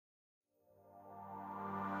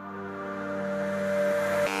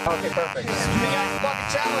Okay, perfect. The ice bucket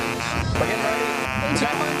challenge. We're getting ready.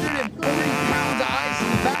 240 pounds of ice in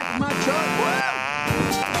the back of my truck. Woo!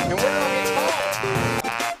 And we're gonna get cold.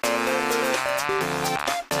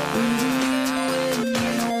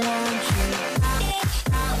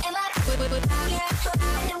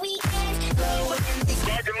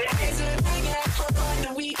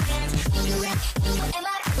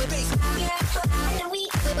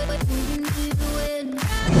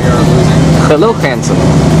 Hello, handsome.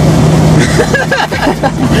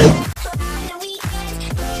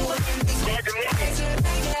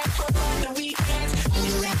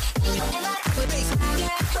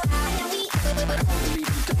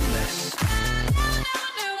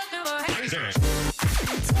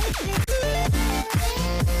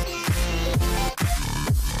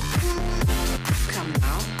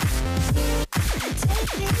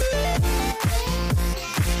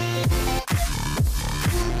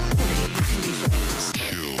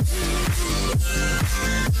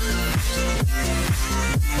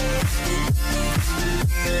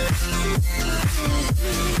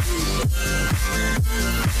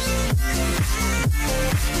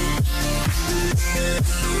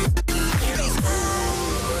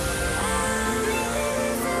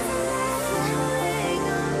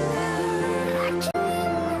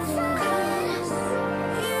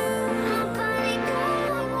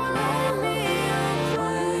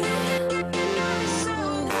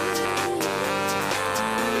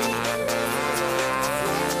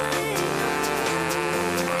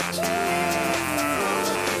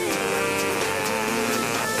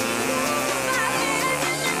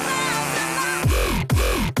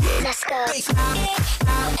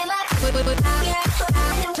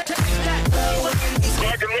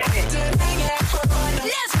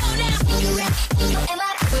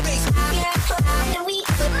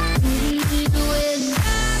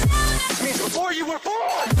 Before you were born.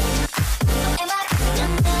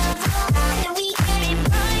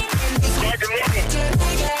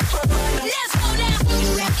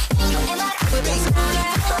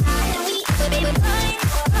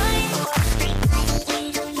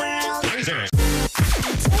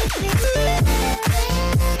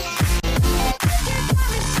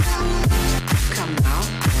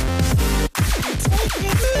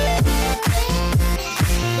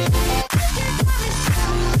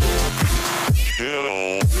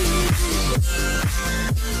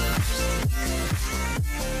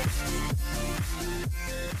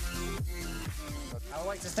 I would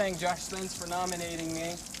like to thank Josh Spence for nominating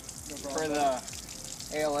me for the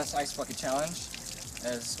ALS Ice Bucket Challenge,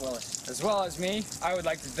 as well as me. I would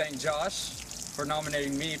like to thank Josh for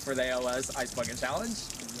nominating me for the ALS Ice Bucket Challenge.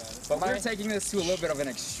 But we're taking this to a little bit of an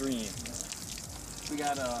extreme.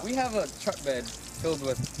 We have a truck bed filled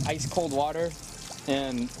with ice cold water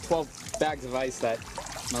and 12 bags of ice that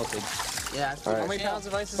melted. Yeah. How many pounds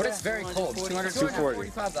of ice is that? But it's very cold.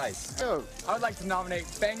 240 pounds of ice. So, I would like to nominate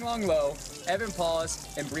Bang Long Low, Evan Paulus,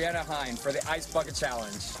 and Brianna Hine for the Ice Bucket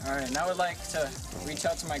Challenge. Alright, and I would like to reach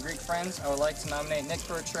out to my Greek friends. I would like to nominate Nick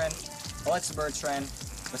Bertrand, Alexa Bertrand,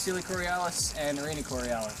 Vasily Kourialis, and Irini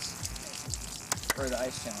Kourialis for the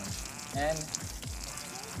Ice Challenge. And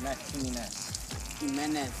Matt Jimenez.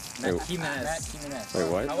 Matt Jimenez. Wait,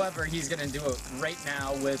 what? However, he's going to do it right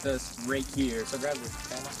now with us right here. So grab the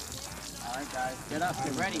camera. Alright guys, get up,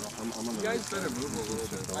 get ready. You guys better move a little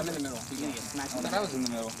bit. I'm in the middle. You're gonna get smacked. I thought I was in the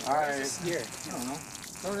middle. Alright. Here. I don't know.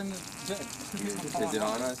 Throw it in the bed. Is it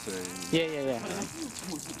on us? Or... Yeah.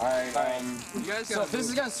 Alright, you guys So this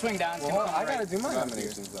is going to swing down. well, I gotta do my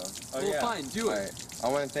nominations though. Oh, well, fine, do it. Alright, I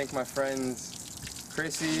want to thank my friends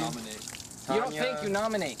Chrissy, Nominate. You don't Tanya, think, you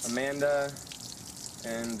nominate. Amanda,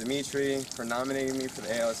 and Dimitri for nominating me for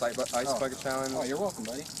the ALS Ice Bucket Challenge. Oh, you're welcome,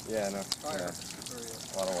 buddy. Yeah, no. Yeah.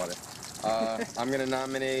 A lot of water. I'm gonna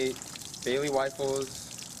nominate Bailey Weifels,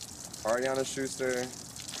 Ariana Schuster,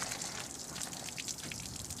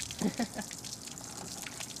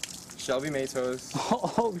 Shelby Matos.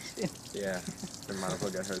 Oh shit. Yeah, they might as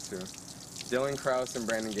well get her too. Dylan Krause and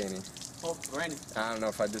Brandon Gainey. Oh, Randy. I don't know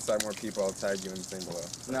if I decide more people, I'll tag you in the thing below.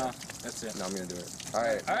 No, that's it. No, I'm gonna do it. All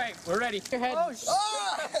right. All right, we're ready. Your head. Oh, so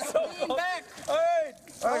back. All right.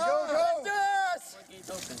 All right, go. Let's do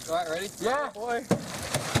this. All right, ready? Yeah, boy.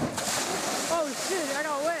 Oh shit, I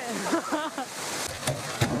got wet.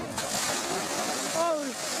 Oh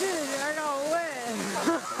shit, I got wet.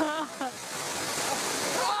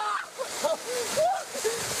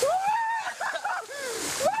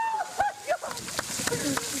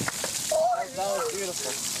 That was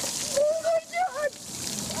beautiful.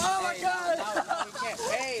 Oh my god! No, we can't.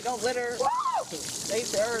 Hey, don't litter.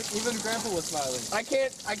 Save the earth. Even Grandpa was smiling. I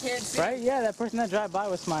can't see. Right? Yeah, that person that drive by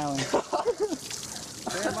was smiling.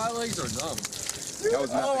 Man, my legs are numb.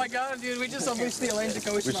 Oh my god, dude, we just unleashed the Atlantic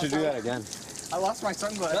Ocean. We should do that again. I lost my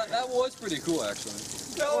sunglasses. That was pretty cool, actually.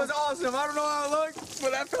 That was awesome. I don't know how it looked,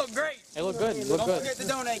 but that felt great. It looked good. It looked Don't good. forget to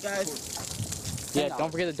donate, guys. Yeah,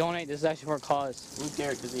 don't forget to donate. This is actually for a cause. Lou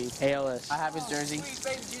Gehrig's disease. ALS. I have his jersey.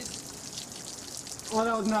 Oh,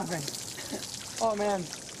 that was nothing. Oh man.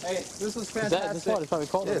 Hey, this was fantastic. This one is probably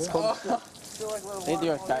cold. Yeah, it's cold. They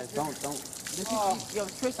do it, guys. Don't. Yo,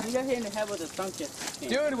 Tristan, you got hit in the head with a skunk chip.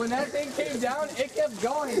 Dude, when that thing came down, it kept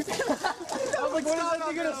going. I was like, when is that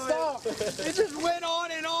thing gonna stop? It just went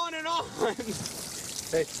on and on and on.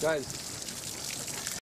 Hey, guys.